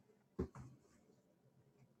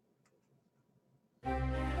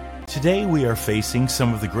Today we are facing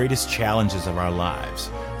some of the greatest challenges of our lives,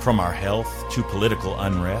 from our health to political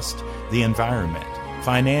unrest, the environment,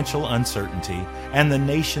 financial uncertainty, and the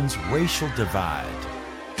nation's racial divide.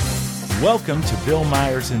 Welcome to Bill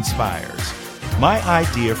Myers Inspires. My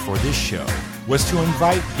idea for this show was to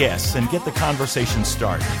invite guests and get the conversation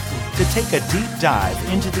started, to take a deep dive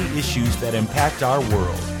into the issues that impact our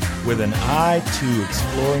world with an eye to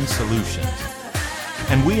exploring solutions.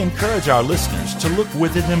 And we encourage our listeners to look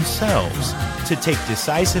within themselves to take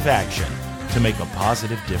decisive action to make a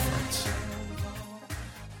positive difference.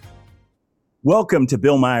 Welcome to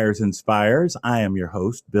Bill Myers Inspires. I am your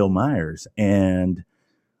host, Bill Myers, and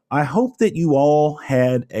I hope that you all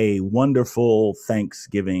had a wonderful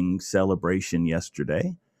Thanksgiving celebration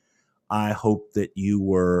yesterday. I hope that you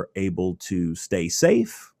were able to stay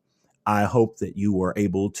safe. I hope that you were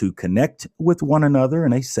able to connect with one another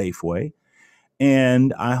in a safe way.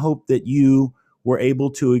 And I hope that you were able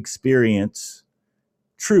to experience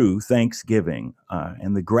true Thanksgiving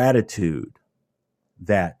and the gratitude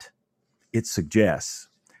that it suggests.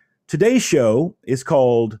 Today's show is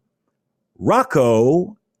called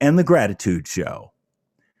Rocco and the Gratitude Show.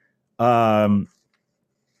 And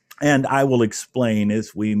I will explain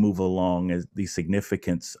as we move along as the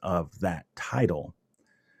significance of that title.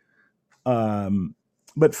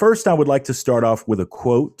 But first, I would like to start off with a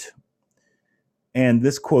quote. And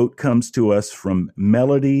this quote comes to us from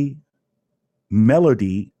Melody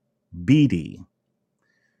Beatty,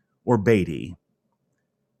 or Beatty.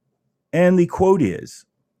 And the quote is,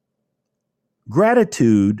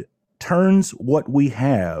 "Gratitude turns what we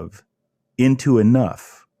have into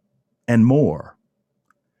enough and more.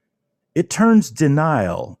 It turns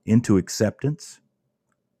denial into acceptance,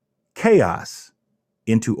 chaos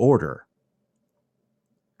into order,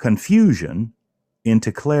 confusion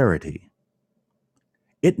into clarity.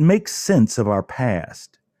 It makes sense of our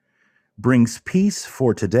past, brings peace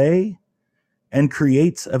for today, and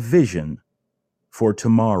creates a vision for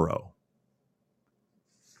tomorrow."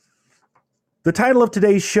 The title of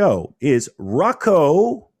today's show is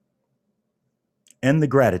Rocco and the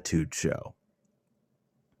Gratitude Show.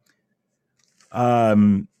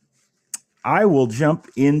 I will jump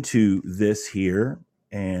into this here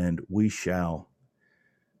and we shall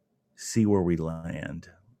see where we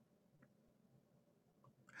land.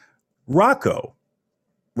 Rocco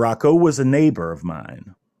was a neighbor of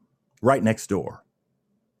mine right next door.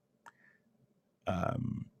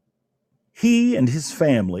 He and his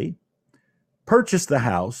family purchased the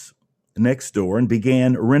house next door and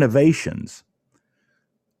began renovations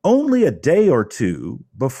only a day or two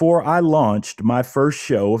before I launched my first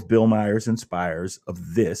show of Bill Myers Inspires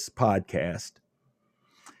of this podcast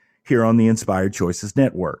here on the Inspired Choices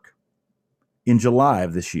Network in July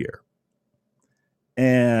of this year.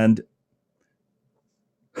 And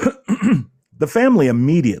the family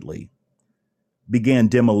immediately began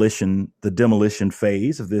the demolition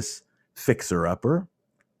phase of this fixer-upper.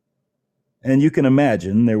 And you can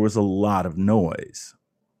imagine there was a lot of noise.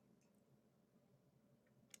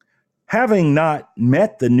 Having not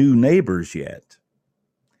met the new neighbors yet,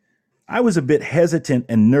 I was a bit hesitant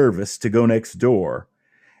and nervous to go next door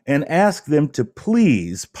and ask them to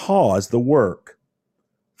please pause the work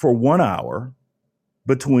for 1 hour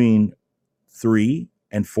between 3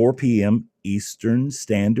 and 4 p.m. Eastern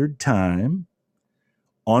Standard Time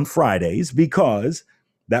on Fridays, because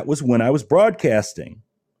that was when I was broadcasting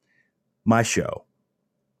my show.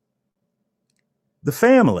 The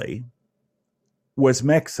family was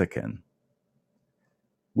Mexican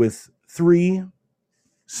with 3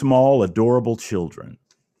 small, adorable children.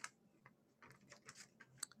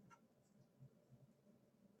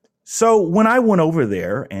 So when I went over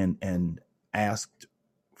there and asked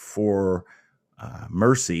for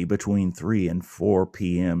mercy between 3 and 4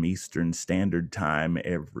 p.m. Eastern Standard Time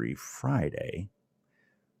every Friday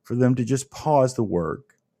for them to just pause the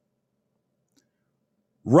work,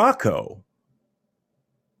 Rocco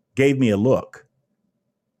gave me a look.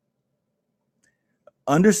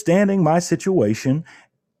 Understanding my situation,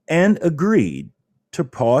 and agreed to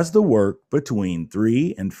pause the work between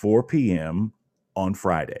 3 and 4 p.m. on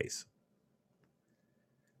Fridays.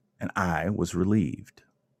 And I was relieved.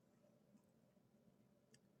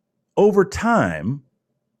 Over time,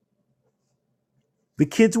 the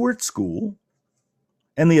kids were at school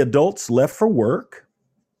and the adults left for work.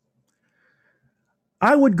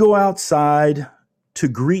 I would go outside to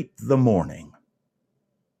greet the morning,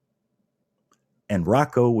 and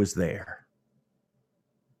Rocco was there.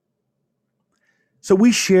 So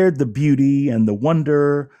we shared the beauty and the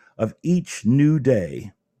wonder of each new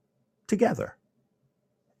day together.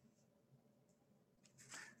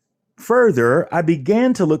 Further, I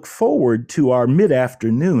began to look forward to our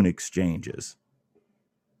mid-afternoon exchanges.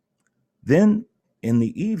 Then, in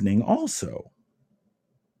the evening also,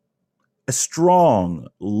 a strong,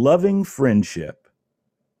 loving friendship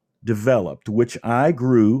developed, which I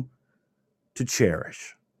grew to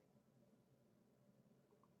cherish.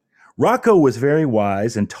 Rocco was very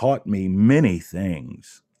wise and taught me many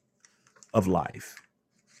things of life.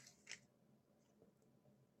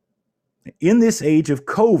 In this age of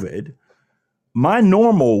COVID, my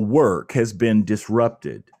normal work has been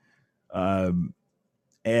disrupted, and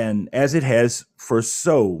as it has for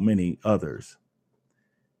so many others.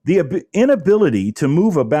 The inability to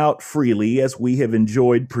move about freely as we have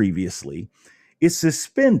enjoyed previously is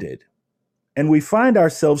suspended, and we find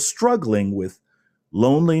ourselves struggling with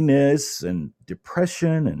loneliness and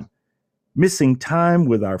depression and missing time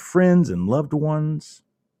with our friends and loved ones.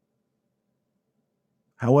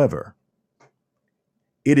 However,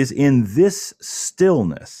 it is in this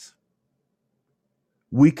stillness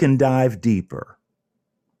we can dive deeper,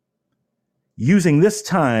 using this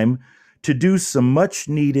time to do some much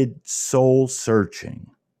needed soul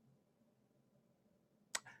searching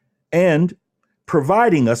and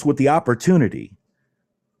providing us with the opportunity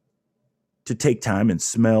to take time and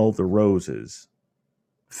smell the roses,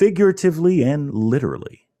 figuratively and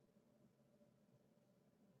literally.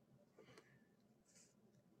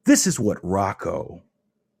 This is what Rocco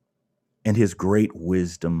and his great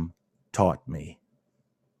wisdom taught me.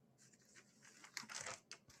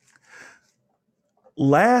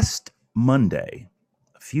 Last Monday,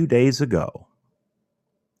 a few days ago,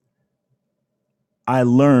 I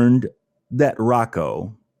learned that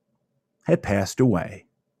Rocco had passed away.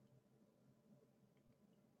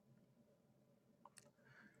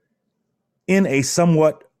 In a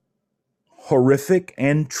somewhat horrific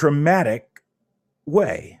and traumatic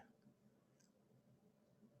way.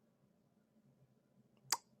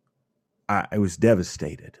 I was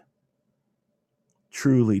devastated,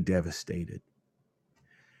 truly devastated.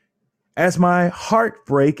 As my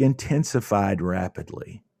heartbreak intensified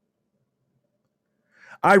rapidly,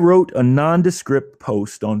 I wrote a nondescript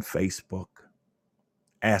post on Facebook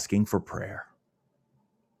asking for prayer.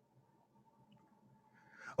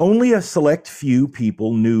 Only a select few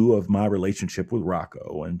people knew of my relationship with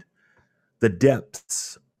Rocco and the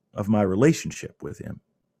depths of my relationship with him.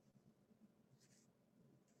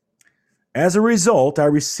 As a result, I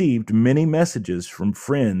received many messages from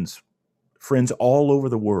friends all over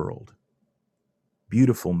the world.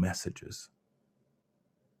 Beautiful messages.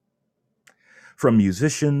 From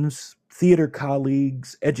musicians, theater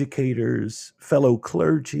colleagues, educators, fellow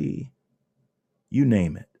clergy, you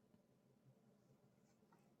name it.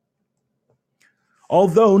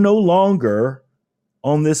 Although no longer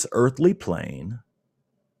on this earthly plane,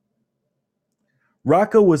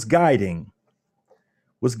 Rocco was guiding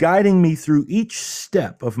me through each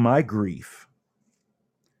step of my grief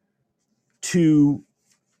to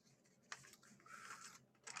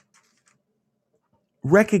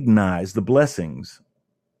recognize the blessings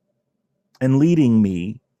and leading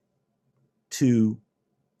me to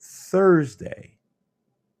Thursday,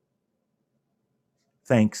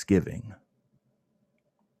 Thanksgiving.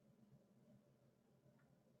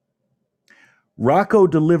 Rocco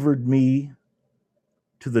delivered me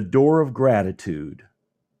to the door of gratitude.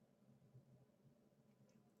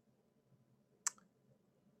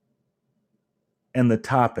 And the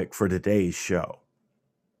topic for today's show.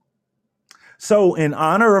 So, in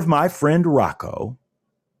honor of my friend Rocco,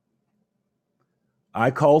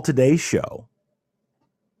 I call today's show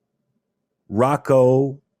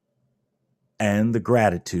Rocco and the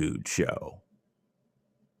Gratitude Show.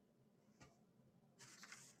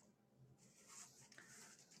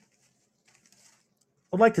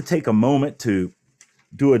 I'd like to take a moment to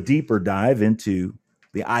do a deeper dive into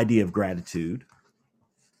the idea of gratitude.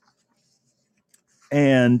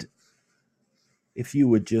 And if you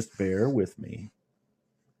would just bear with me.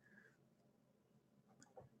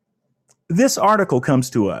 This article comes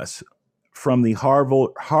to us from the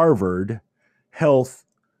Harvard Health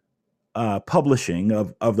publishing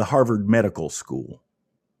of the Harvard Medical School.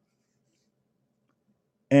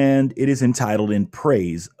 And it is entitled In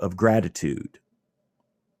Praise of Gratitude.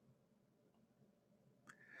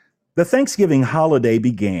 The Thanksgiving holiday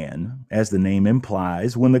began, as the name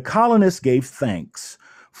implies, when the colonists gave thanks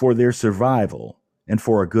for their survival and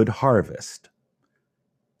for a good harvest.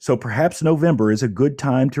 So perhaps November is a good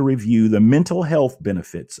time to review the mental health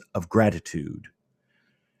benefits of gratitude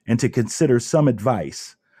and to consider some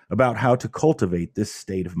advice about how to cultivate this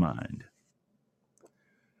state of mind.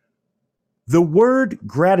 The word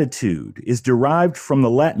gratitude is derived from the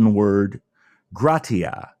Latin word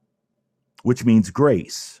gratia, which means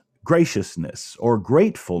grace, graciousness, or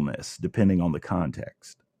gratefulness, depending on the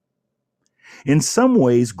context. In some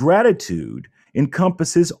ways, gratitude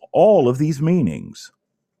encompasses all of these meanings.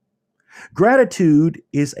 Gratitude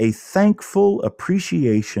is a thankful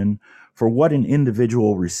appreciation for what an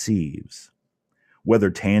individual receives, whether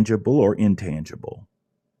tangible or intangible.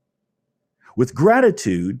 With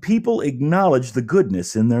gratitude, people acknowledge the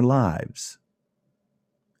goodness in their lives.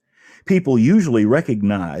 People usually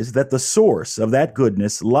recognize that the source of that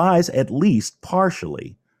goodness lies at least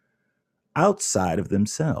partially outside of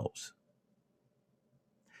themselves.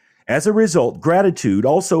 As a result, gratitude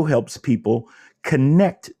also helps people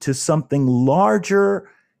connect to something larger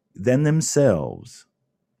than themselves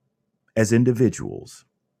as individuals,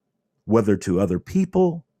 whether to other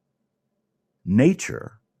people,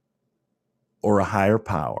 nature, or a higher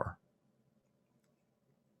power.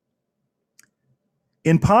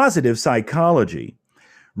 In positive psychology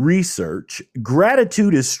research,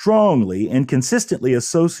 gratitude is strongly and consistently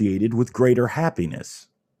associated with greater happiness.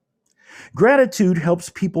 Gratitude helps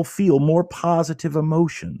people feel more positive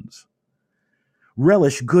emotions,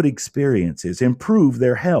 relish good experiences, improve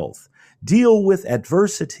their health, deal with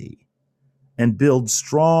adversity, and build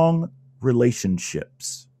strong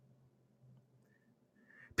relationships.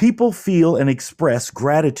 People feel and express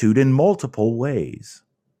gratitude in multiple ways.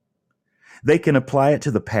 They can apply it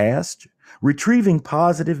to the past, retrieving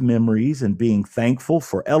positive memories and being thankful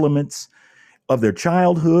for elements of their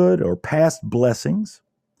childhood or past blessings.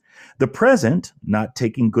 The present, not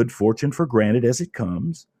taking good fortune for granted as it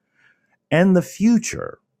comes. And the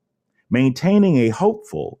future, maintaining a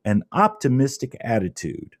hopeful and optimistic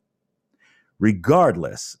attitude,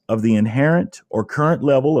 regardless of the inherent or current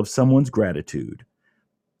level of someone's gratitude.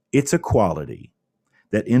 It's a quality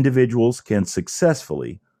that individuals can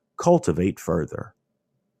successfully cultivate further.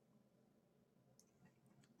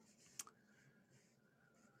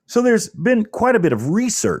 So there's been quite a bit of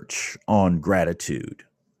research on gratitude.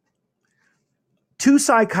 Two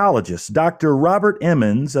psychologists, Dr. Robert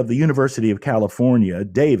Emmons of the University of California,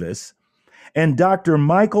 Davis, and Dr.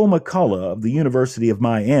 Michael McCullough of the University of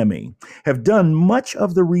Miami, have done much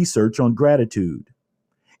of the research on gratitude.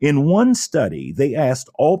 In one study, they asked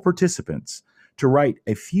all participants to write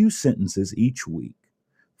a few sentences each week,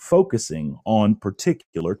 focusing on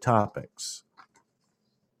particular topics.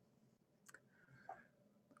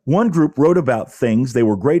 One group wrote about things they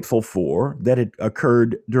were grateful for that had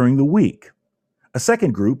occurred during the week. A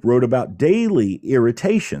second group wrote about daily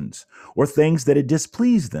irritations or things that had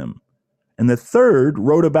displeased them. And the third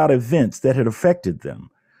wrote about events that had affected them,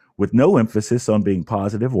 with no emphasis on being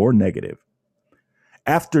positive or negative.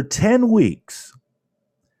 After 10 weeks,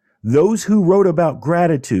 those who wrote about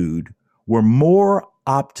gratitude were more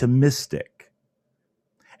optimistic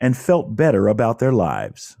and felt better about their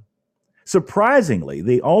lives. Surprisingly,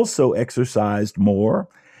 they also exercised more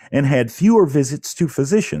and had fewer visits to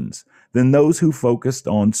physicians than those who focused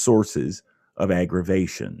on sources of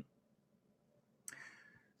aggravation.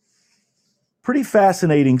 Pretty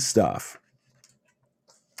fascinating stuff.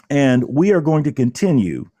 And we are going to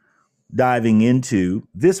continue diving into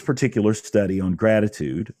this particular study on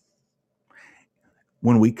gratitude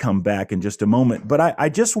when we come back in just a moment. But I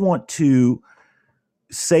just want to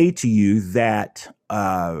say to you that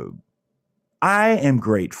I am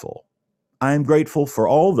grateful. I am grateful for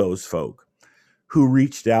all those folk who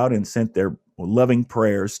reached out and sent their loving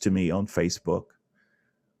prayers to me on Facebook.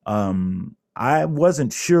 I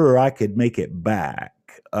wasn't sure I could make it back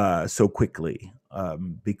so quickly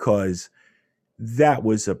because that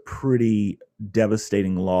was a pretty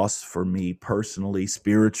devastating loss for me personally,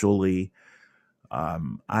 spiritually.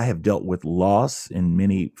 I have dealt with loss in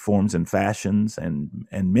many forms and fashions, and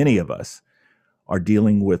many of us are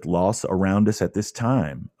dealing with loss around us at this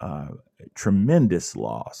time, tremendous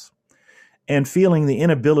loss, and feeling the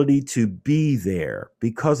inability to be there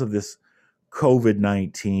because of this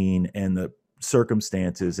COVID-19 and the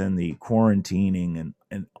circumstances and the quarantining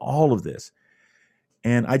and all of this.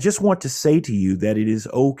 And I just want to say to you that it is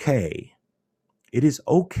okay. It is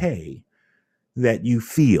okay that you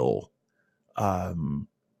feel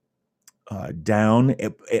down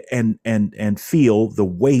and feel the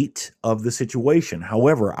weight of the situation.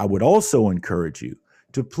 However, I would also encourage you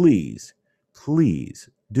to please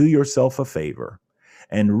do yourself a favor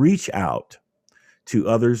and reach out to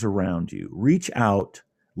others around you. Reach out,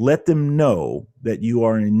 let them know that you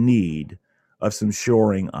are in need of some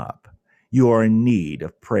shoring up. You are in need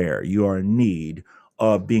of prayer. You are in need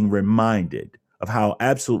of being reminded of how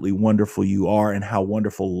absolutely wonderful you are and how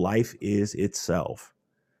wonderful life is itself.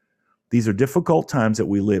 These are difficult times that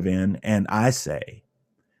we live in, and I say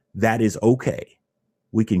that is okay.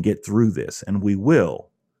 we can get through this, and we will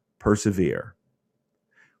persevere.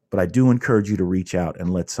 But I do encourage you to reach out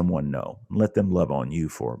and let someone know. Let them love on you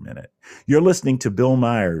for a minute. You're listening to Bill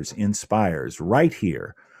Myers Inspires right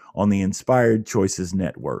here on the Inspired Choices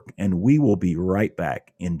Network, and we will be right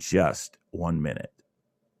back in just 1 minute.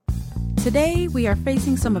 Today, we are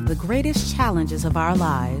facing some of the greatest challenges of our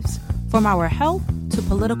lives, from our health to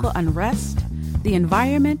political unrest, the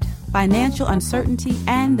environment, financial uncertainty,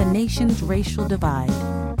 and the nation's racial divide.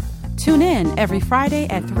 Tune in every Friday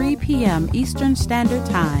at 3 p.m. Eastern Standard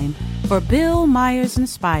Time for Bill Myers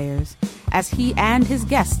Inspires as he and his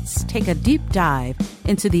guests take a deep dive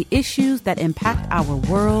into the issues that impact our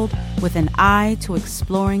world with an eye to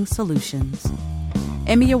exploring solutions.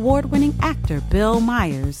 Emmy Award-winning actor Bill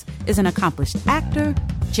Myers is an accomplished actor,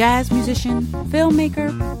 jazz musician,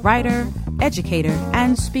 filmmaker, writer, educator,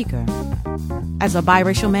 and speaker. As a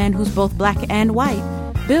biracial man who's both black and white,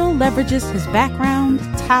 Bill leverages his background,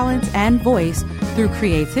 talents, and voice through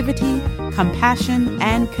creativity, compassion,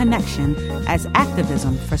 and connection as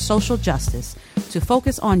activism for social justice to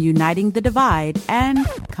focus on uniting the divide and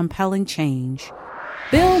compelling change.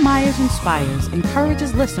 Bill Myers Inspires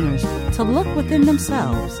encourages listeners to look within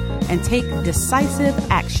themselves and take decisive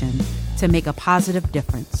action to make a positive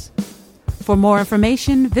difference. For more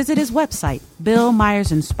information, visit his website,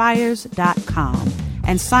 BillMyersInspires.com,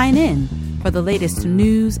 and sign in for the latest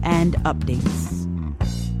news and updates.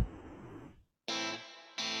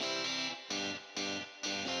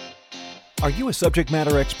 Are you a subject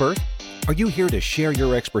matter expert? Are you here to share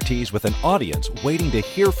your expertise with an audience waiting to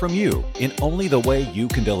hear from you in only the way you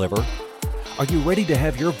can deliver? Are you ready to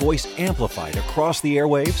have your voice amplified across the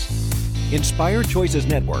airwaves? Inspired Choices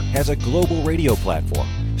Network has a global radio platform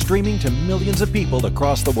streaming to millions of people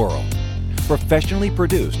across the world. Professionally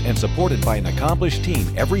produced and supported by an accomplished team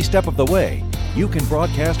every step of the way, you can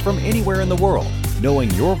broadcast from anywhere in the world, knowing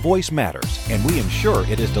your voice matters, and we ensure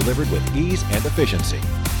it is delivered with ease and efficiency.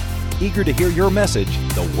 Eager to hear your message,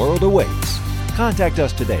 the world awaits. Contact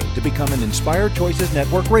us today to become an Inspired Choices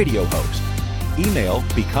Network radio host. Email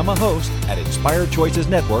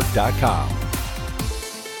becomeahost@inspiredchoicesnetwork.com.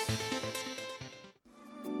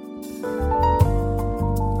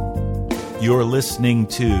 You're listening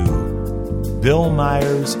to Bill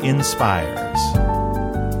Myers Inspires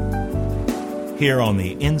here on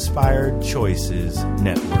the Inspired Choices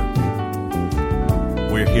Network.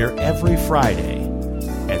 We're here every Friday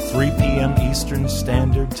at 3 p.m. Eastern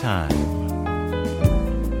Standard Time.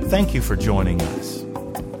 Thank you for joining us.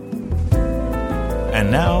 And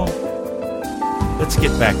now, let's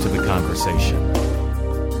get back to the conversation.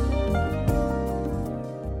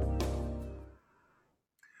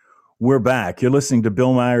 We're back. You're listening to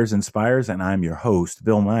Bill Myers Inspires, and I'm your host,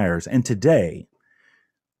 Bill Myers. And today,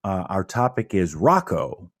 our topic is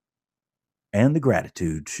Rocco and the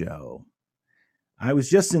Gratitude Show. I was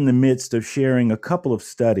just in the midst of sharing a couple of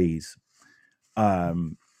studies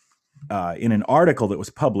in an article that was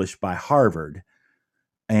published by Harvard,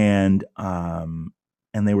 and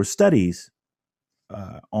they were studies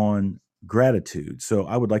on gratitude. So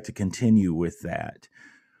I would like to continue with that.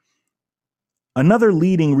 Another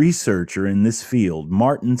leading researcher in this field,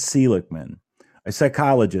 Martin Seligman, a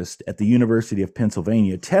psychologist at the University of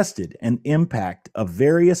Pennsylvania, tested an impact of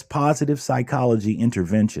various positive psychology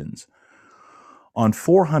interventions on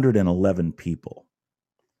 411 people,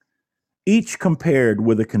 each compared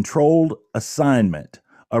with a controlled assignment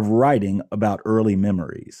of writing about early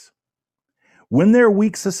memories. When their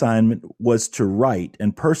week's assignment was to write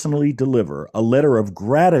and personally deliver a letter of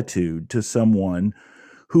gratitude to someone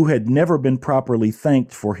who had never been properly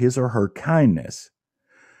thanked for his or her kindness,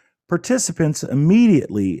 participants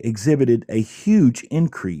immediately exhibited a huge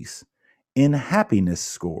increase in happiness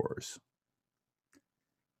scores.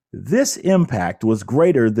 This impact was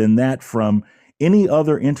greater than that from any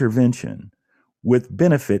other intervention, with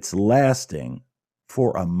benefits lasting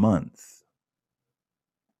for a month.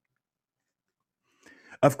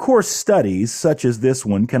 Of course, studies such as this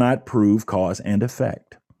one cannot prove cause and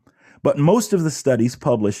effect. But most of the studies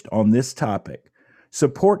published on this topic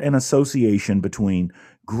support an association between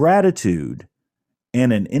gratitude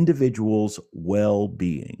and an individual's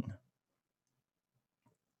well-being.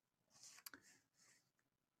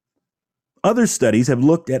 Other studies have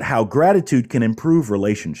looked at how gratitude can improve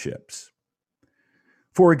relationships.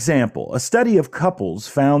 For example, a study of couples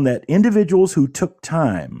found that individuals who took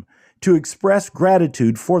time to express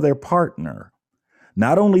gratitude for their partner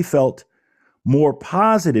not only felt more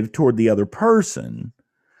positive toward the other person,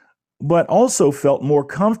 but also felt more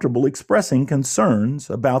comfortable expressing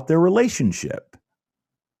concerns about their relationship.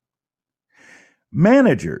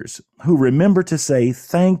 Managers who remember to say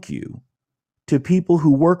thank you to people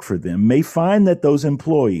who work for them may find that those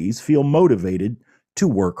employees feel motivated to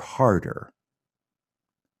work harder.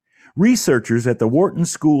 Researchers at the Wharton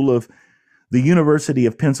School of the University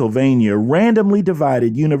of Pennsylvania randomly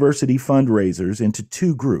divided university fundraisers into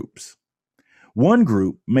two groups. One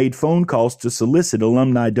group made phone calls to solicit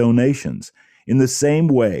alumni donations in the same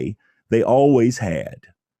way they always had.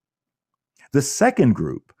 The second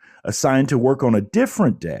group, assigned to work on a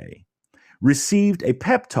different day, received a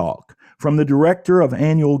pep talk from the director of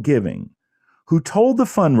annual giving, who told the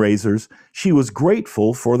fundraisers she was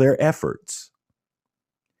grateful for their efforts.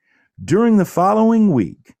 During the following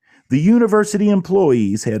week, the university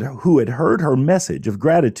employees who had heard her message of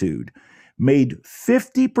gratitude made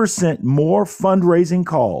 50% more fundraising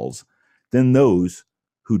calls than those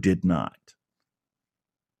who did not.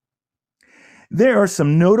 There are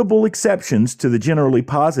some notable exceptions to the generally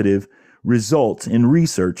positive results in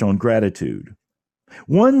research on gratitude.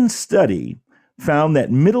 One study found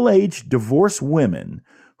that middle-aged divorced women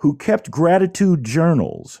who kept gratitude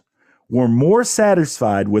journals were more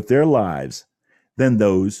satisfied with their lives than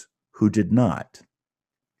those who did not.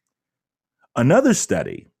 Another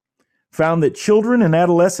study found that children and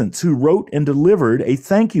adolescents who wrote and delivered a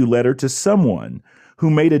thank you letter to someone who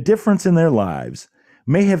made a difference in their lives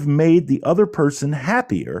may have made the other person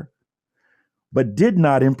happier, but did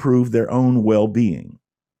not improve their own well-being.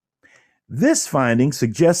 This finding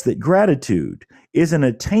suggests that gratitude is an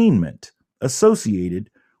attainment associated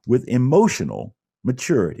with emotional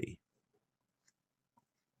maturity.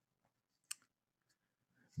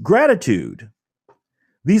 Gratitude.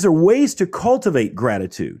 These are ways to cultivate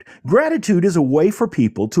gratitude. Gratitude is a way for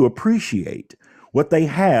people to appreciate what they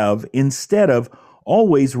have instead of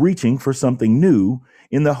always reaching for something new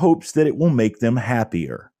in the hopes that it will make them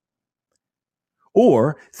happier,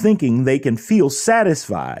 or thinking they can feel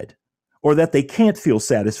satisfied or that they can't feel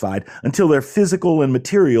satisfied until their physical and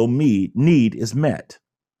material need is met.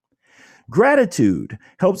 Gratitude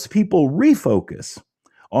helps people refocus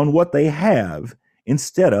on what they have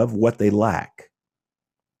instead of what they lack.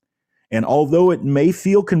 And although it may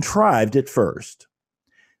feel contrived at first,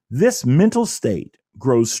 this mental state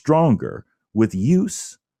grows stronger with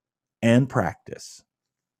use and practice.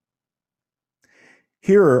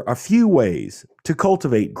 Here are a few ways to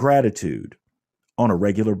cultivate gratitude on a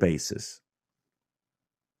regular basis.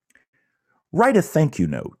 Write a thank you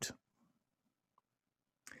note.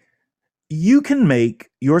 You can make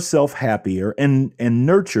yourself happier and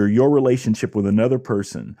nurture your relationship with another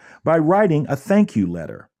person by writing a thank you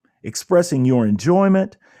letter, expressing your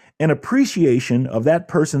enjoyment and appreciation of that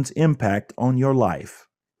person's impact on your life.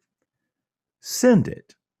 Send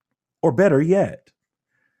it, or better yet,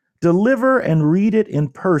 deliver and read it in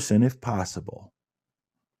person if possible.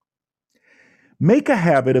 Make a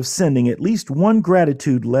habit of sending at least one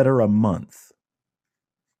gratitude letter a month.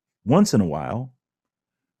 Once in a while,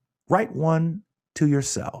 write one to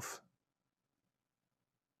yourself.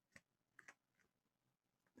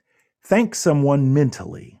 Thank someone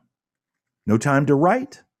mentally. No time to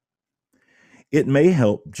write? It may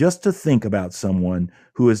help just to think about someone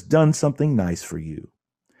who has done something nice for you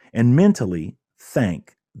and mentally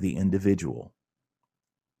thank the individual.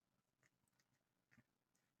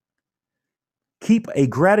 Keep a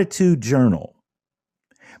gratitude journal.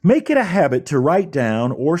 Make it a habit to write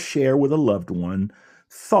down or share with a loved one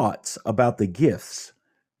thoughts about the gifts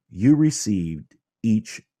you received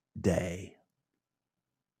each day.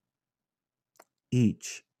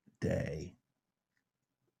 Each day.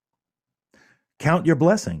 Count your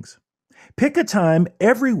blessings. Pick a time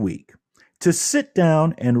every week to sit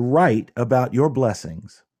down and write about your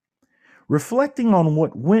blessings, reflecting on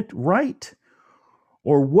what went right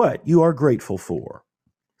or what you are grateful for.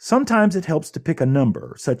 Sometimes it helps to pick a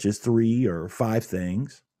number, such as 3 or 5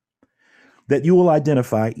 things, that you will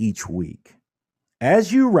identify each week.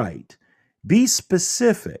 As you write, be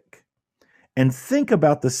specific and think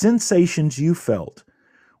about the sensations you felt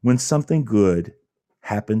when something good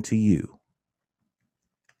happened to you.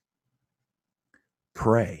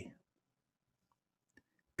 Pray.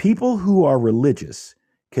 People who are religious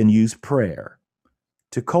can use prayer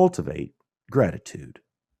to cultivate gratitude.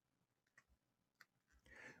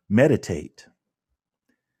 Meditate.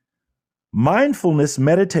 Mindfulness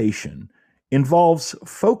meditation involves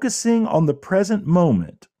focusing on the present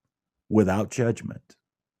moment without judgment.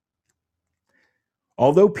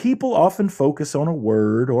 Although people often focus on a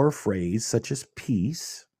word or a phrase such as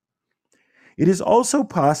peace, it is also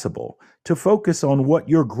possible to focus on what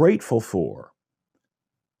you're grateful for.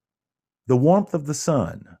 The warmth of the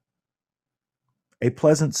sun, a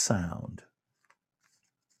pleasant sound.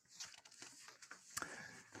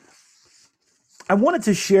 I wanted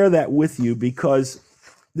to share that with you because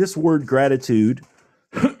this word gratitude,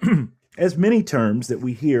 as many terms that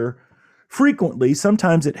we hear frequently,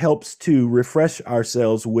 sometimes it helps to refresh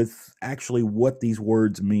ourselves with actually what these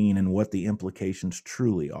words mean and what the implications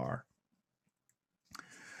truly are.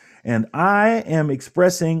 And I am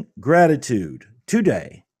expressing gratitude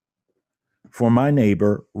today for my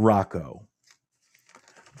neighbor, Rocco,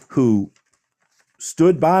 who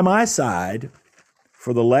stood by my side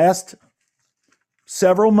for the last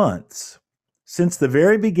several months since the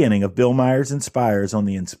very beginning of Bill Myers Inspires on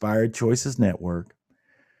the Inspired Choices Network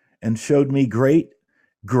and showed me great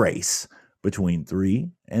grace between 3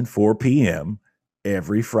 and 4 p.m.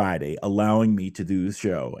 every Friday, allowing me to do the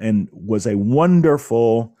show, and was a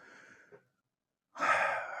wonderful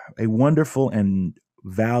and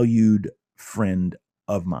valued friend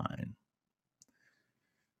of mine.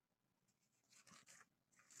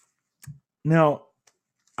 Now,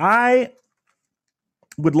 I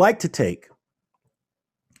would like to take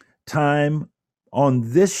time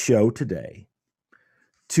on this show today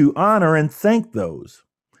to honor and thank those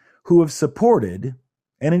who have supported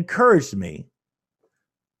and encouraged me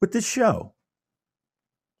with this show.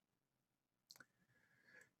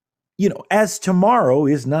 You know, as tomorrow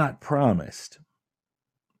is not promised,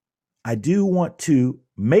 I do want to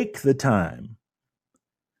make the time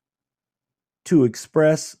to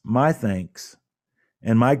express my thanks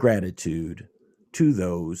and my gratitude to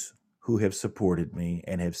those who have supported me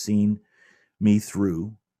and have seen me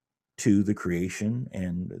through to the creation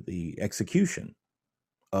and the execution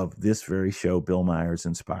of this very show, Bill Myers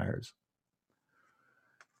Inspires.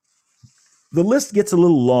 The list gets a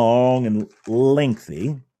little long and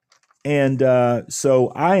lengthy, and so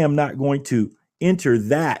I am not going to enter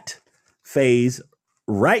that phase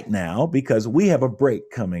right now because we have a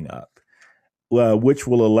break coming up, which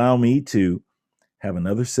will allow me to have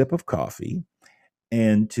another sip of coffee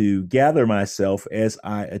and to gather myself as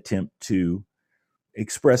I attempt to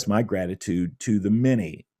express my gratitude to the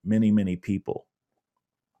many, many, many people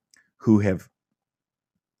who have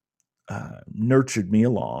nurtured me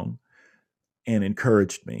along and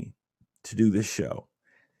encouraged me to do this show.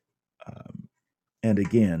 And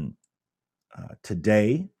again,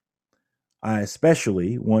 today, I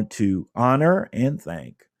especially want to honor and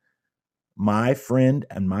thank my friend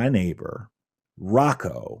and my neighbor,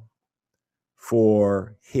 Rocco,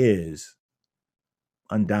 for his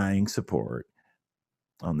undying support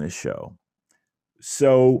on this show.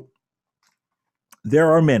 So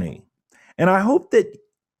there are many, and I hope that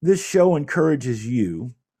this show encourages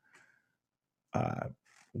you,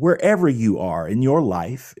 wherever you are in your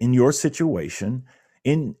life, in your situation,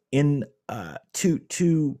 to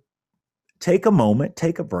take a moment,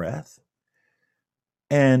 take a breath,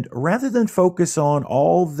 and rather than focus on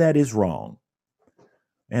all that is wrong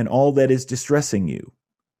and all that is distressing you,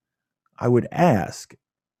 I would ask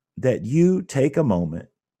that you take a moment,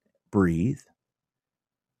 breathe,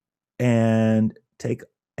 and take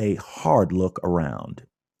a hard look around,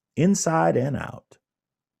 inside and out,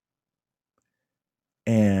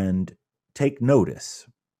 and take notice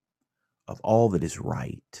of all that is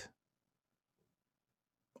right.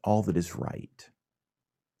 All that is right.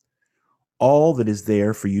 All that is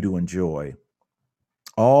there for you to enjoy.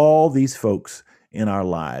 All these folks in our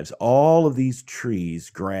lives, all of these trees,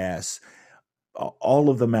 grass, all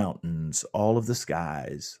of the mountains, all of the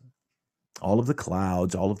skies, all of the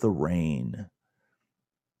clouds, all of the rain,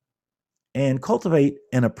 and cultivate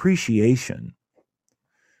an appreciation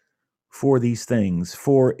for these things,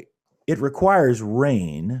 for it requires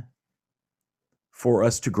rain for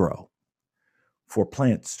us to grow, for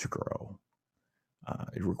plants to grow.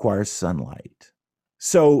 It requires sunlight.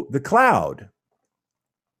 So the cloud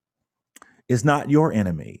is not your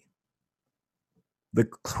enemy. The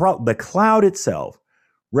cloud itself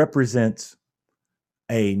represents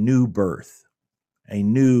a new birth, a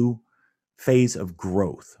new phase of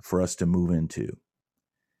growth for us to move into.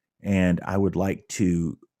 And I would like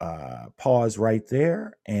to pause right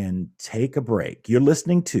there and take a break. You're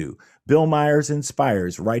listening to Bill Myers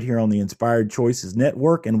Inspires right here on the Inspired Choices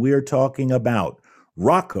Network, and we are talking about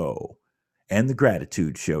Rocco and the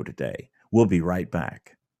Gratitude Show today. We'll be right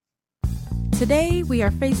back. Today, we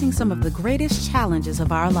are facing some of the greatest challenges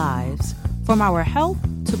of our lives, from our health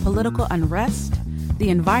to political unrest, the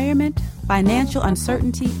environment, financial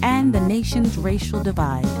uncertainty, and the nation's racial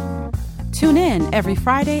divide. Tune in every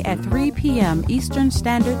Friday at 3 p.m. Eastern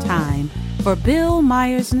Standard Time for Bill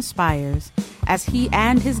Myers Inspires, as he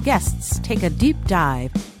and his guests take a deep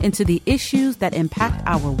dive into the issues that impact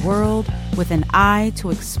our world with an eye to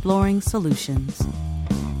exploring solutions.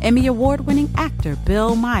 Emmy Award-winning actor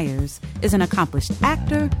Bill Myers is an accomplished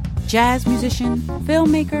actor, jazz musician,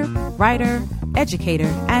 filmmaker, writer, educator,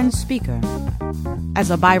 and speaker. As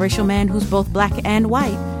a biracial man who's both black and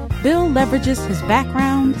white, Bill leverages his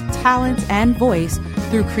background, talents, and voice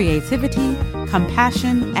through creativity,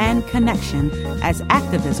 compassion, and connection as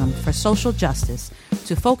activism for social justice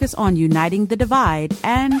to focus on uniting the divide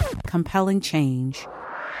and compelling change.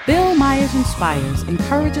 Bill Myers Inspires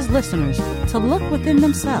encourages listeners to look within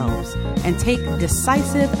themselves and take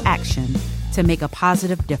decisive action to make a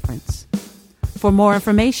positive difference. For more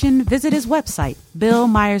information, visit his website,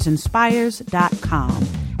 BillMyersInspires.com,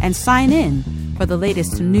 and sign in for the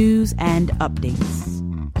latest news and updates.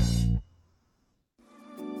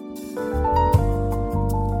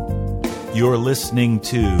 You're listening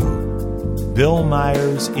to Bill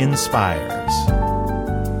Myers Inspires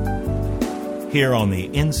here on the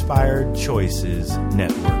Inspired Choices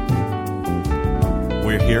Network.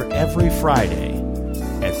 We're here every Friday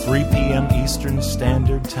at 3 p.m. Eastern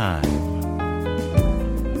Standard Time.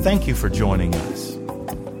 Thank you for joining us.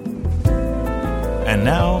 And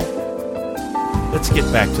now, let's get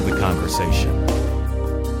back to the conversation.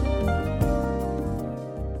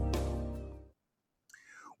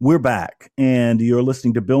 We're back, and you're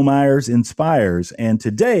listening to Bill Myers Inspires. And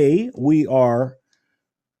today we are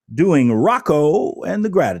doing Rocco and the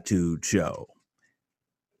Gratitude Show.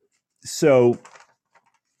 So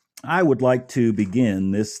I would like to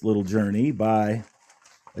begin this little journey by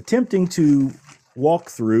attempting to walk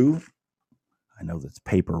through, I know that's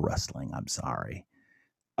paper rustling, I'm sorry,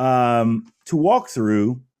 to walk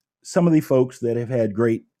through some of the folks that have had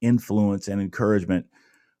great influence and encouragement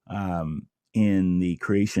in the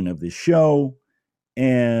creation of this show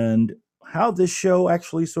and how this show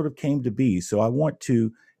actually sort of came to be. So I want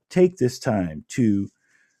to take this time to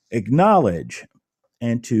acknowledge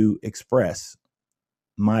and to express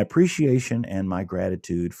my appreciation and my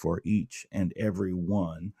gratitude for each and every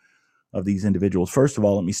one of these individuals. First of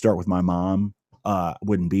all, let me start with my mom. I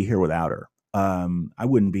wouldn't be here without her. I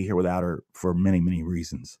wouldn't be here without her for many, many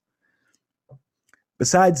reasons.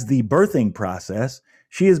 Besides the birthing process,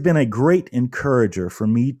 she has been a great encourager for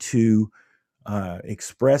me to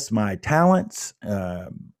express my talents,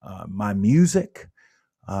 my music,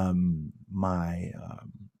 my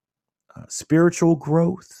spiritual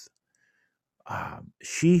growth.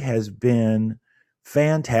 She has been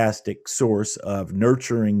fantastic source of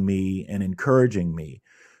nurturing me and encouraging me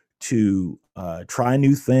to try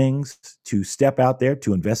new things, to step out there,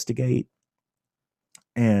 to investigate,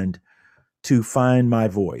 and to find my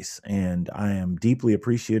voice. And I am deeply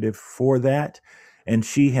appreciative for that. And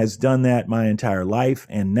she has done that my entire life.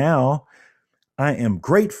 And now I am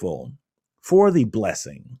grateful for the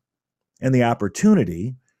blessing and the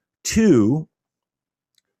opportunity to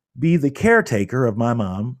be the caretaker of my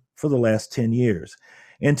mom for the last 10 years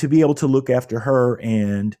and to be able to look after her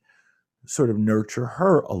and sort of nurture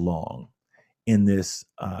her along in this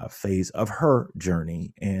phase of her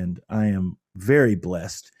journey. And I am very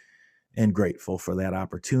blessed and grateful for that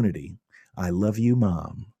opportunity. I love you,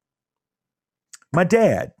 Mom. My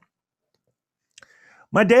dad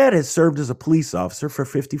has served as a police officer for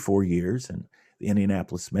 54 years in the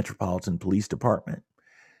Indianapolis Metropolitan Police Department.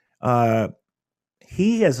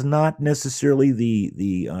 He is not necessarily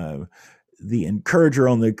the encourager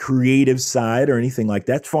on the creative side or anything like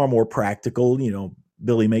that. It's far more practical. You know,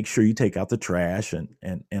 Billy, make sure you take out the trash and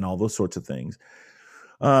all those sorts of things.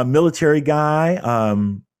 Military guy,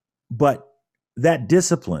 but that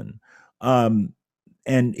discipline, and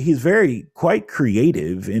he's quite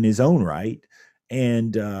creative in his own right,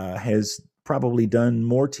 and has probably done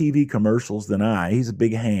more TV commercials than I. He's a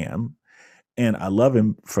big ham, and I love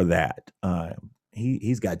him for that.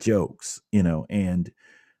 He's got jokes, you know,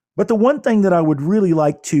 but the one thing that I would really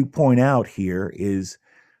like to point out here is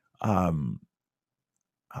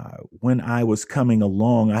when I was coming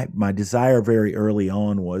along, my desire very early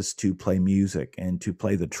on was to play music and to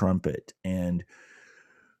play the trumpet. And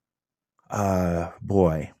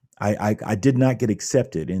boy, I did not get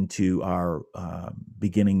accepted into our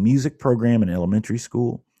beginning music program in elementary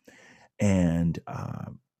school. And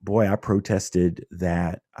boy, I protested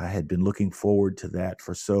that. I had been looking forward to that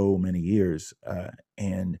for so many years.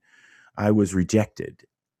 And I was rejected.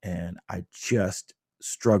 And I just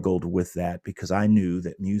struggled with that because I knew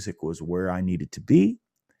that music was where I needed to be.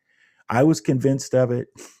 I was convinced of it.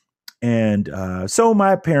 And so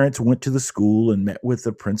my parents went to the school and met with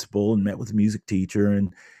the principal and met with the music teacher,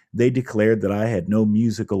 and they declared that I had no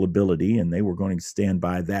musical ability and they were going to stand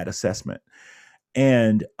by that assessment.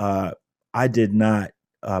 And I did not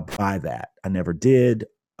buy that. I never did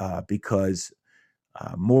because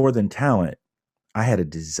more than talent, I had a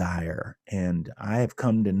desire, and I have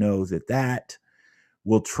come to know that that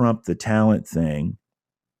will trump the talent thing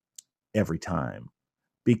every time.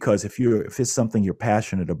 Because if it's something you're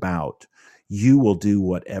passionate about, you will do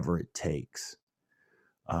whatever it takes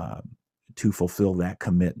to fulfill that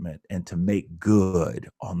commitment and to make good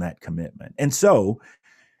on that commitment. And so,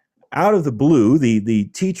 out of the blue, the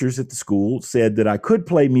teachers at the school said that I could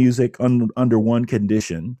play music under one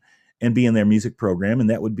condition and be in their music program, and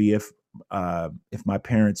that would be if my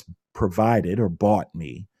parents provided or bought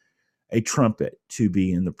me a trumpet to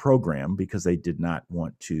be in the program, because they did not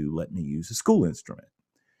want to let me use a school instrument.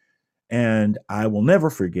 And I will never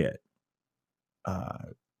forget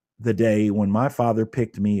the day when my father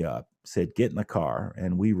picked me up, said, "Get in the car,"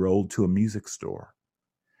 and we rolled to a music store.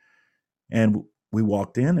 And we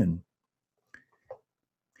walked in, and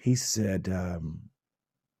he said,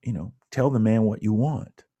 "Tell the man what you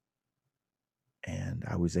want." And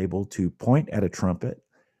I was able to point at a trumpet,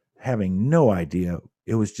 having no idea.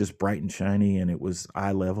 It was just bright and shiny, and it was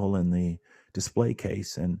eye level in the display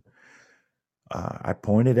case. And I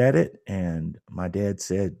pointed at it, and my dad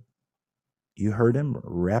said, "You heard him,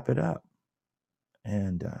 wrap it up."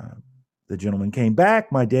 And the gentleman came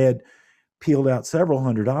back. My dad peeled out several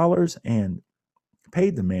 $100s and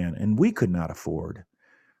paid the man. And we could not afford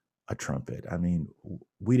a trumpet. I mean,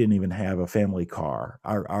 we didn't even have a family car.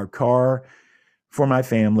 Our car for my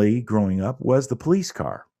family growing up was the police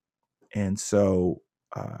car. And so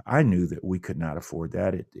I knew that we could not afford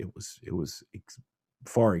that. It was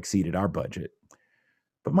far exceeded our budget.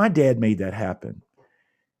 But my dad made that happen.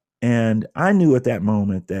 And I knew at that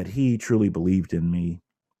moment that he truly believed in me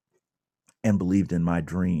and believed in my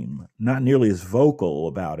dream. Not nearly as vocal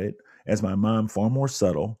about it as my mom, far more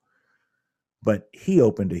subtle, but he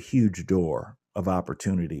opened a huge door of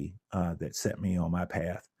opportunity that set me on my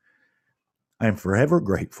path. I'm forever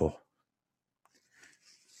grateful.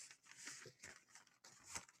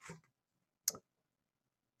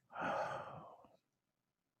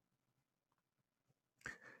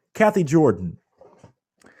 Kathy Jordan.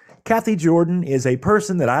 Kathy Jordan is a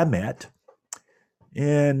person that I met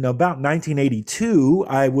in about 1982.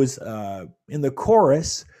 I was in the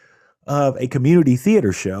chorus of a community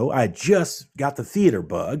theater show. I just got the theater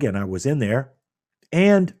bug, and I was in there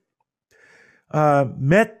and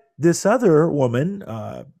met this other woman,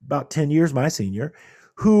 about 10 years my senior,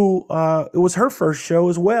 who it was her first show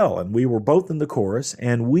as well. And we were both in the chorus,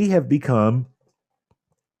 and we have become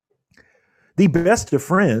the best of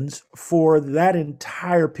friends for that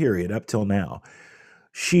entire period up till now.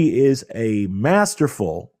 She is a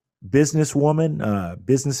masterful businesswoman,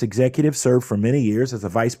 business executive, served for many years as the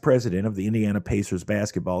vice president of the Indiana Pacers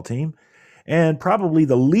basketball team, and probably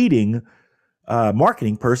the leading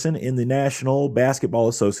marketing person in the National Basketball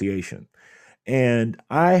Association. And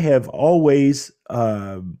I have always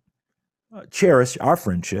cherished our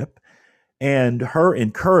friendship and her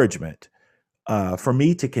encouragement for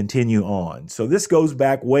me to continue on. So this goes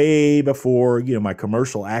back way before, my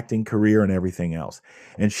commercial acting career and everything else.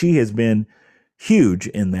 And she has been huge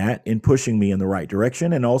in that, in pushing me in the right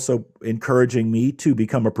direction, and also encouraging me to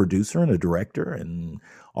become a producer and a director and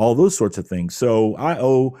all those sorts of things. So I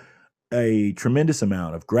owe a tremendous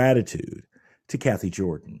amount of gratitude to Kathy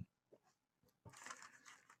Jordan.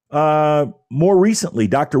 More recently,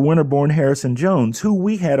 Dr. Winterborn Harrison Jones, who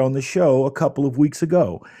we had on the show a couple of weeks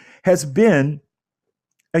ago, has been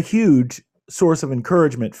a huge source of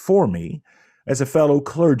encouragement for me as a fellow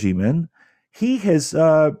clergyman. He has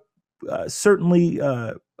certainly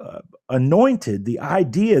anointed the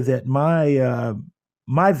idea that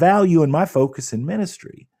my value and my focus in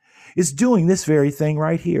ministry is doing this very thing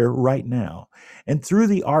right here, right now. And through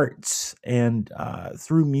the arts and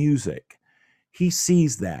through music, he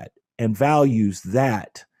sees that and values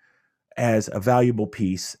that as a valuable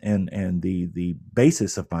piece and the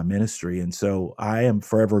basis of my ministry. And so I am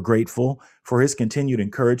forever grateful for his continued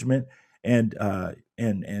encouragement and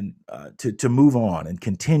to move on and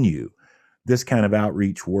continue this kind of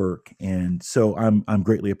outreach work. And so I'm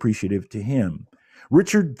greatly appreciative to him.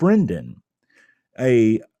 Richard Brendan,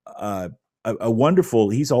 a wonderful,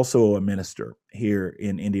 he's also a minister here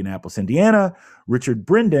in Indianapolis, Indiana. Richard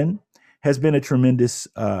Brendan has been a tremendous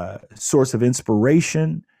source of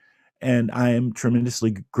inspiration, and I am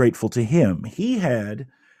tremendously grateful to him. He had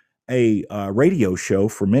a radio show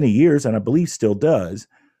for many years, and I believe still does,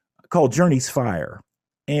 called Journey's Fire.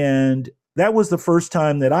 And that was the first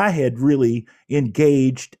time that I had really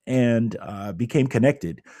engaged and became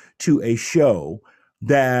connected to a show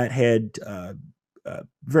that had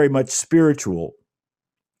very much spiritual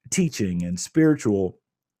teaching and spiritual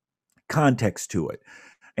context to it.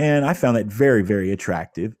 And I found that very, very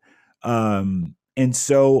attractive. And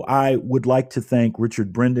so I would like to thank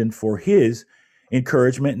Richard Brendan for his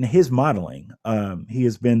encouragement and his modeling. He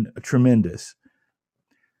has been tremendous.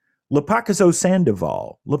 Lepakiso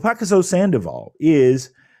Sandoval. Lepakiso Sandoval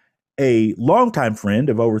is a longtime friend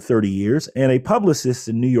of over 30 years and a publicist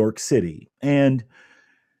in New York City. And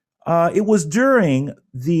it was during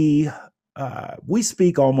we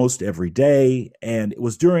speak almost every day, and it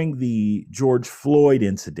was during the George Floyd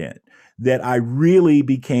incident that I really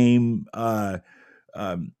became,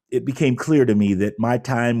 it became clear to me that my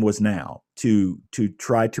time was now to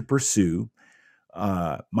try to pursue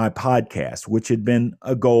my podcast, which had been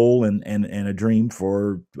a goal and a dream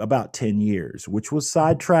for about 10 years, which was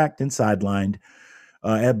sidetracked and sidelined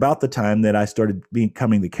at about the time that I started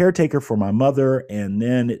becoming the caretaker for my mother. And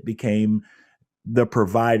then it became the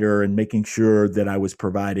provider and making sure that I was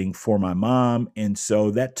providing for my mom. And so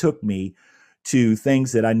that took me to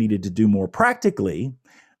things that I needed to do more practically,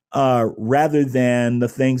 rather than the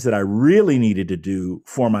things that I really needed to do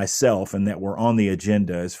for myself and that were on the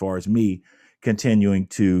agenda as far as me continuing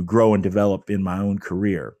to grow and develop in my own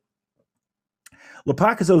career.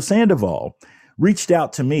 Lepakiso Sandoval reached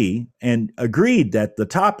out to me and agreed that the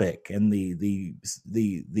topic and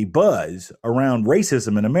the buzz around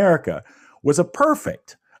racism in America was a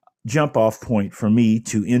perfect jump off point for me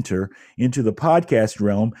to enter into the podcast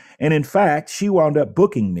realm. And in fact, she wound up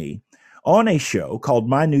booking me on a show called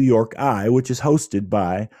My New York Eye, which is hosted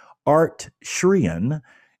by Art Shriyan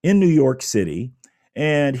in New York City.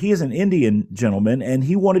 And he is an Indian gentleman, and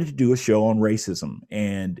he wanted to do a show on racism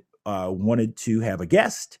and wanted to have a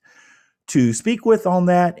guest to speak with on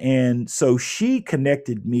that. And so she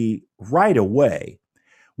connected me right away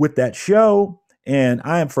with that show. And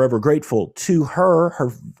I am forever grateful to her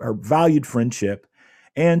valued friendship,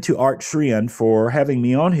 and to Art Shriyan for having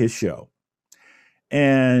me on his show.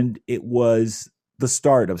 And it was the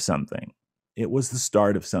start of something. It was the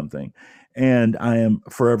start of something. And I am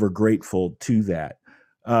forever grateful to that.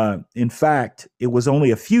 In fact, it was only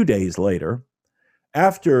a few days later,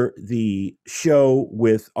 after the show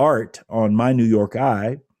with Art on My New York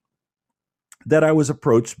Eye, that I was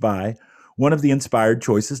approached by one of the Inspired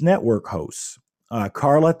Choices Network hosts,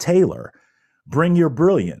 Carla Taylor. Bring Your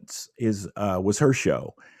Brilliance was her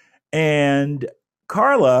show. And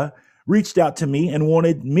Carla reached out to me and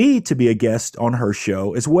wanted me to be a guest on her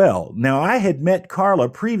show as well. Now, I had met Carla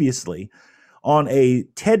previously on a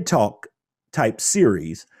TED Talk type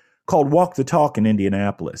series called Walk the Talk in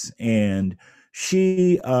Indianapolis. And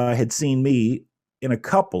she had seen me in a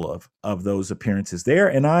couple of those appearances there.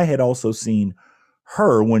 And I had also seen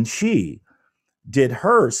her when she did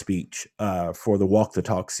her speech for the Walk the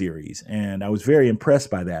Talk series. And I was very impressed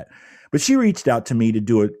by that. But she reached out to me to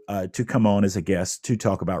do it, to come on as a guest to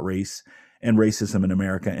talk about race and racism in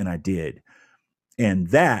America. And I did. And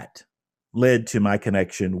that led to my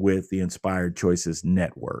connection with the Inspired Choices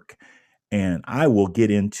Network. And I will get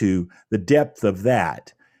into the depth of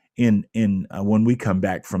that in when we come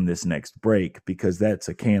back from this next break, because that's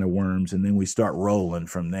a can of worms. And then we start rolling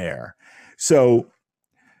from there. So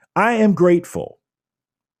I am grateful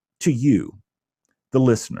to you, the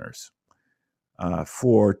listeners,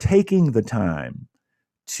 for taking the time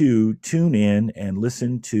to tune in and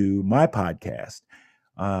listen to my podcast.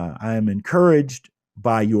 I am encouraged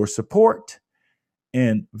by your support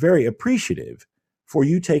and very appreciative for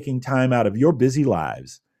you taking time out of your busy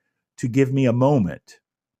lives to give me a moment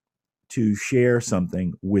to share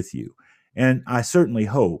something with you. And I certainly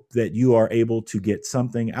hope that you are able to get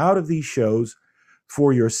something out of these shows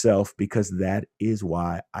for yourself, because that is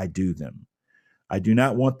why I do them. I do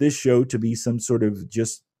not want this show to be some sort of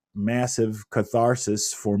just massive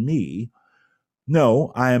catharsis for me.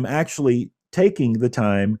 No, I am actually taking the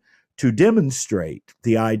time to demonstrate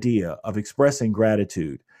the idea of expressing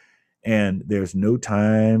gratitude. And there's no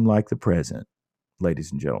time like the present,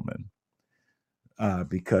 ladies and gentlemen,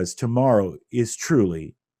 because tomorrow is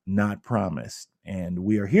truly not promised. And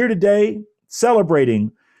we are here today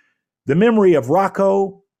celebrating the memory of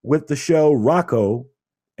Rocco with the show Rocco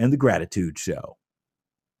and the Gratitude Show.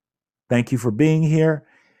 Thank you for being here.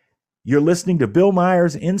 You're listening to Bill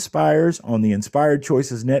Myers Inspires on the Inspired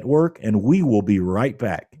Choices Network, and we will be right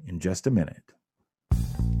back in just a minute.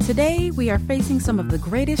 Today, we are facing some of the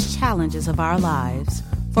greatest challenges of our lives,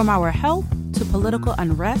 from our health to political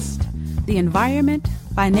unrest, the environment,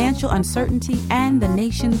 financial uncertainty, and the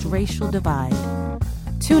nation's racial divide.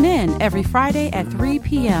 Tune in every Friday at 3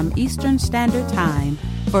 p.m. Eastern Standard Time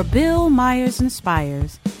for Bill Myers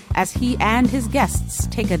Inspires, as he and his guests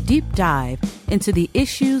take a deep dive into the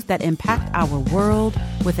issues that impact our world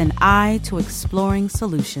with an eye to exploring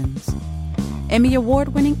solutions. Emmy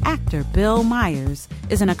Award-winning actor Bill Myers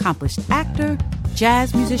is an accomplished actor,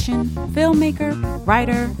 jazz musician, filmmaker,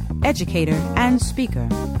 writer, educator, and speaker.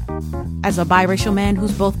 As a biracial man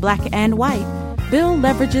who's both black and white, Bill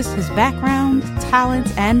leverages his background,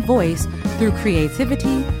 talents, and voice through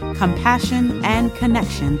creativity, compassion, and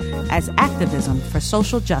connection as activism for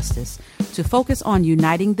social justice to focus on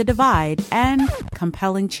uniting the divide and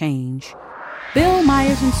compelling change. Bill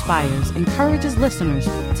Myers Inspires encourages listeners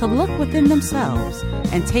to look within themselves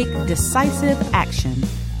and take decisive action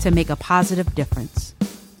to make a positive difference.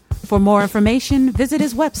 For more information, visit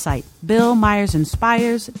his website,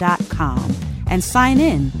 BillMyersInspires.com, and sign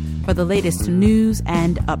in for the latest news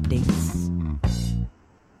and updates.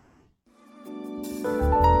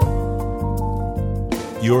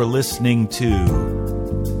 You're listening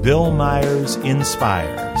to Bill Myers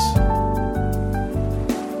Inspires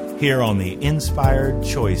here on the Inspired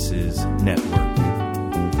Choices Network.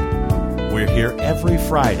 We're here every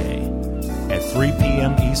Friday at 3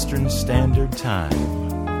 p.m. Eastern Standard Time.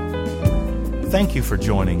 Thank you for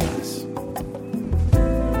joining us.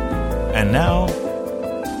 And now,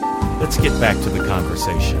 let's get back to the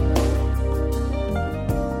conversation.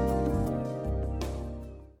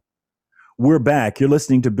 We're back. You're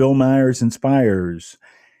listening to Bill Myers Inspires.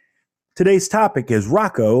 Today's topic is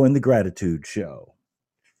Rocco and the Gratitude Show.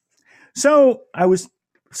 So I was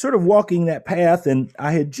sort of walking that path, and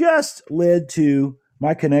I had just led to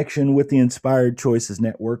my connection with the Inspired Choices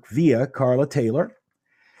Network via Carla Taylor.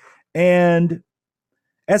 And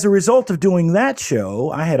as a result of doing that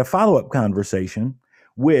show, I had a follow-up conversation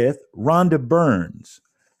with Rhonda Burns,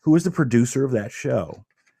 who is the producer of that show.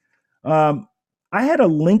 I had a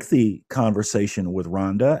lengthy conversation with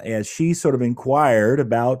Rhonda as she sort of inquired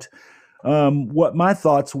about what my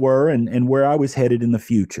thoughts were and where I was headed in the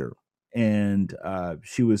future. And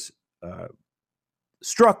she was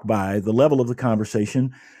struck by the level of the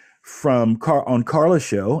conversation on Carla's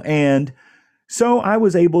show. And so I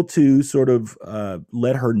was able to sort of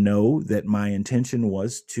let her know that my intention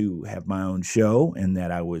was to have my own show and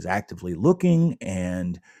that I was actively looking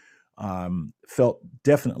and felt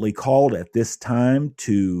definitely called at this time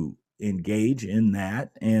to engage in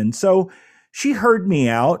that. And so she heard me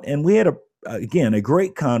out, and we had a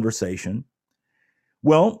great conversation.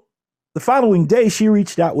 Well, the following day, she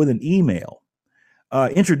reached out with an email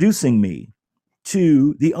introducing me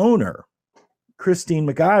to the owner, Christine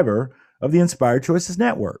McIver of the Inspired Choices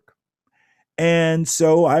Network. And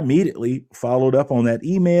so I immediately followed up on that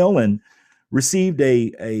email and received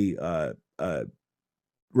a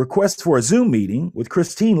request for a Zoom meeting with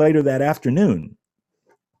Christine later that afternoon.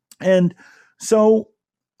 And so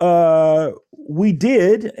we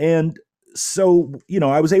did. And so,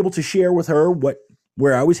 I was able to share with her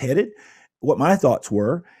where I was headed, what my thoughts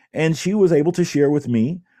were. And she was able to share with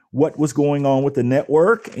me what was going on with the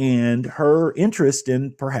network and her interest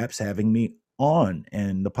in perhaps having me on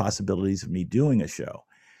and the possibilities of me doing a show.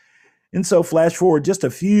 And so flash forward just a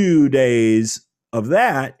few days of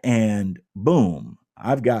that, and boom,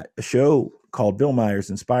 I've got a show called Bill Myers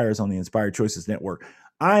Inspires on the Inspired Choices Network.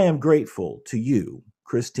 I am grateful to you,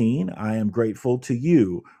 Christine. I am grateful to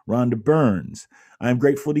you, Rhonda Burns. I am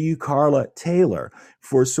grateful to you, Carla Taylor,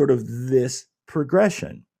 for sort of this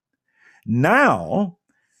progression. Now,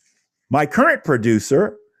 my current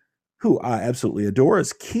producer, who I absolutely adore,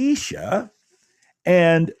 is Keisha,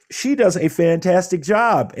 and she does a fantastic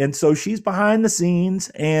job. And so she's behind the scenes,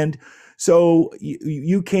 and so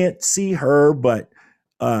you can't see her, but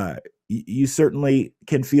you certainly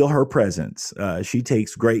can feel her presence. She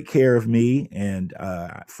takes great care of me, and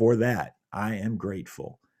for that, I am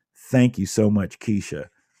grateful. Thank you so much, Keisha.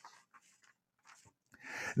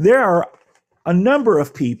 There are a number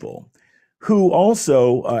of people who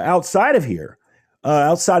also, outside of here,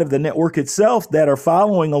 outside of the network itself, that are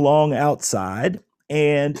following along outside,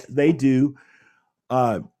 and they do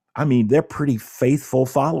they're pretty faithful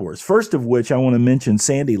followers. First of which I want to mention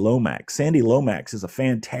Sandy Lomax. Sandy Lomax is a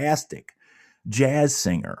fantastic jazz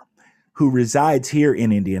singer who resides here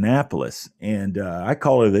in Indianapolis. And I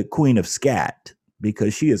call her the Queen of Scat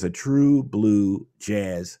because she is a true blue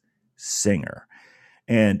jazz singer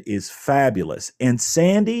and is fabulous. And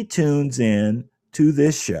Sandy tunes in to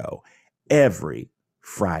this show every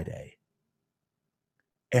Friday.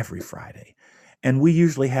 Every Friday. And we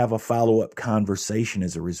usually have a follow-up conversation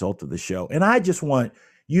as a result of the show. And I just want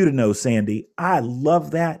you to know, Sandy, I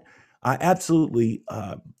love that. I absolutely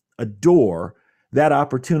adore that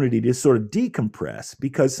opportunity to sort of decompress,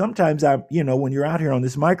 because sometimes when you're out here on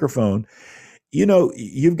this microphone,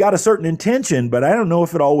 you've got a certain intention, but I don't know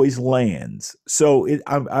if it always lands. So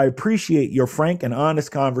I appreciate your frank and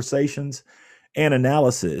honest conversations. and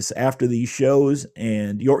analysis after these shows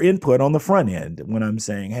and your input on the front end when I'm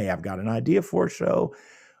saying, hey, I've got an idea for a show.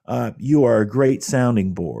 You are a great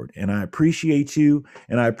sounding board, and I appreciate you,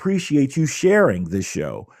 and I appreciate you sharing this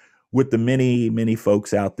show with the many, many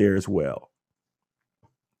folks out there as well.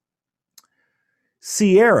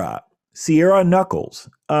 Sierra Knuckles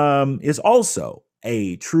is also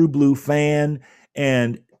a True Blue fan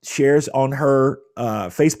and shares on her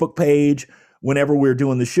Facebook page whenever we're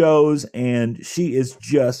doing the shows, and she is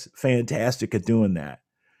just fantastic at doing that.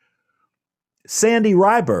 Sandy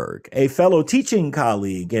Ryberg, a fellow teaching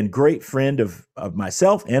colleague and great friend of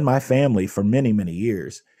myself and my family for many, many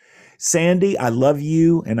years. Sandy, I love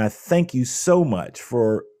you, and I thank you so much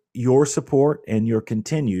for your support and your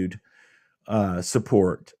continued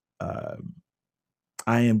support. I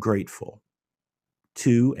am grateful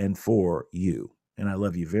to and for you, and I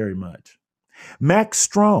love you very much. Max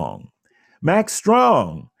Strong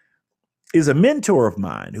is a mentor of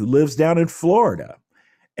mine who lives down in Florida.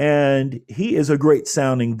 And he is a great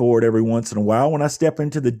sounding board every once in a while when I step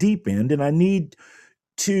into the deep end and I need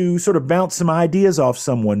to sort of bounce some ideas off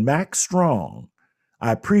someone. Max Strong,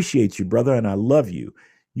 I appreciate you, brother, and I love you.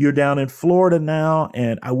 You're down in Florida now,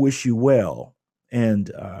 and I wish you well. And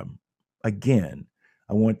again,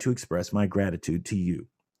 I want to express my gratitude to you.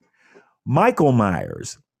 Michael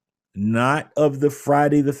Myers, not of the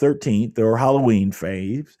Friday the 13th or Halloween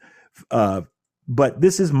phase, but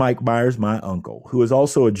this is Mike Myers, my uncle, who is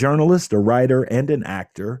also a journalist, a writer, and an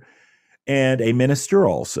actor, and a minister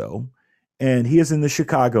also. And he is in the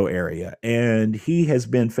Chicago area, and he has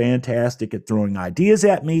been fantastic at throwing ideas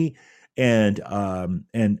at me and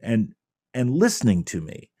listening to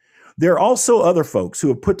me. There are also other folks who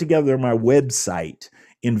have put together my website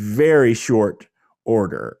in very short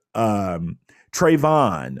order.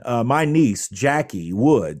 Trayvon, my niece, Jackie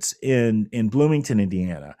Woods in Bloomington,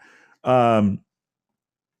 Indiana.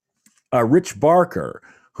 Rich Barker,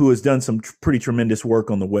 who has done some pretty tremendous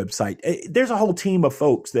work on the website. There's a whole team of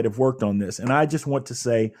folks that have worked on this, and I just want to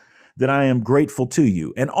say that I am grateful to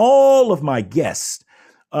you and all of my guests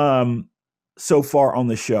so far on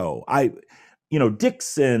the show.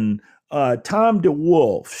 Dixon, Tom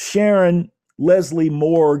DeWolf, Sharon Leslie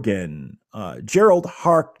Morgan, Gerald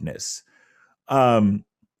Harkness,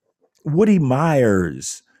 Woody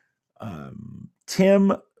Myers,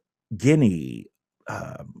 Tim Guinea,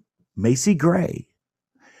 Macy Gray.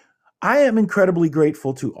 I am incredibly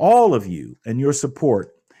grateful to all of you and your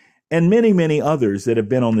support, and many, many others that have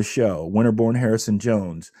been on the show. Winterborn Harrison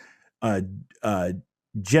Jones,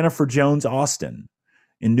 Jennifer Jones Austin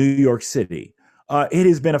in New York City. It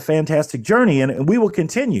has been a fantastic journey, and we will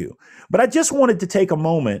continue. But I just wanted to take a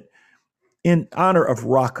moment in honor of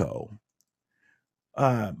Rocco.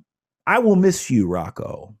 I will miss you,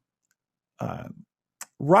 Rocco.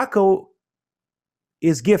 Rocco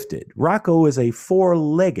is gifted. Rocco is a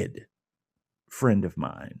four-legged friend of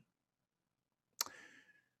mine.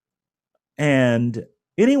 And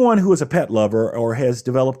anyone who is a pet lover or has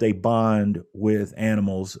developed a bond with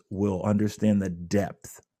animals will understand the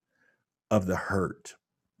depth of the hurt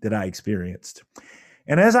that I experienced.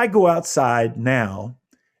 And as I go outside now,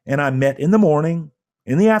 and I'm met in the morning,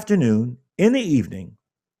 in the afternoon, in the evening,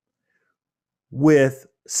 with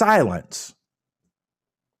silence,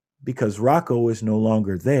 because Rocco is no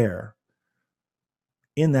longer there.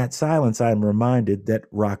 In that silence, I'm reminded that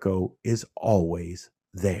Rocco is always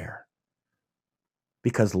there.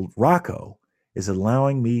 Because Rocco is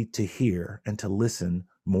allowing me to hear and to listen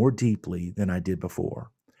more deeply than I did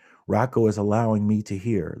before. Rocco is allowing me to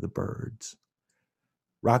hear the birds.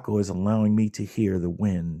 Rocco is allowing me to hear the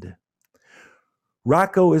wind.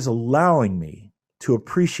 Rocco is allowing me to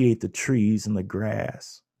appreciate the trees and the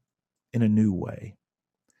grass in a new way.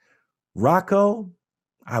 Rocco,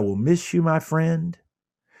 I will miss you, my friend,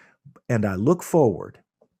 and I look forward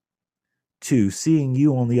to seeing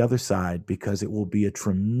you on the other side, because it will be a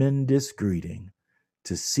tremendous greeting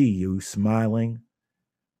to see you smiling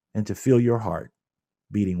and to feel your heart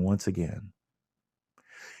beating once again.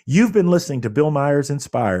 You've been listening to Bill Myers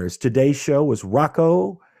Inspires. Today's show was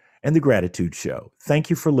Rocco and the Gratitude Show. Thank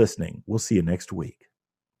you for listening. We'll see you next week.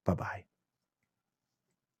 Bye-bye.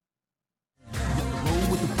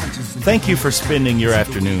 Thank you for spending your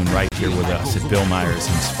afternoon right here with us at Bill Myers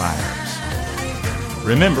Inspires.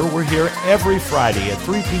 Remember, we're here every Friday at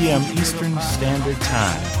 3 p.m. Eastern Standard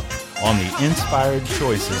Time on the Inspired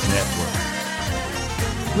Choices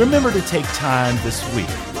Network. Remember to take time this week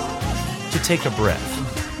to take a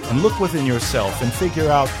breath and look within yourself and figure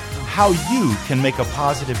out how you can make a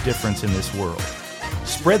positive difference in this world.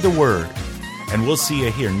 Spread the word, and we'll see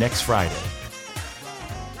you here next Friday.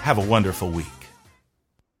 Have a wonderful week.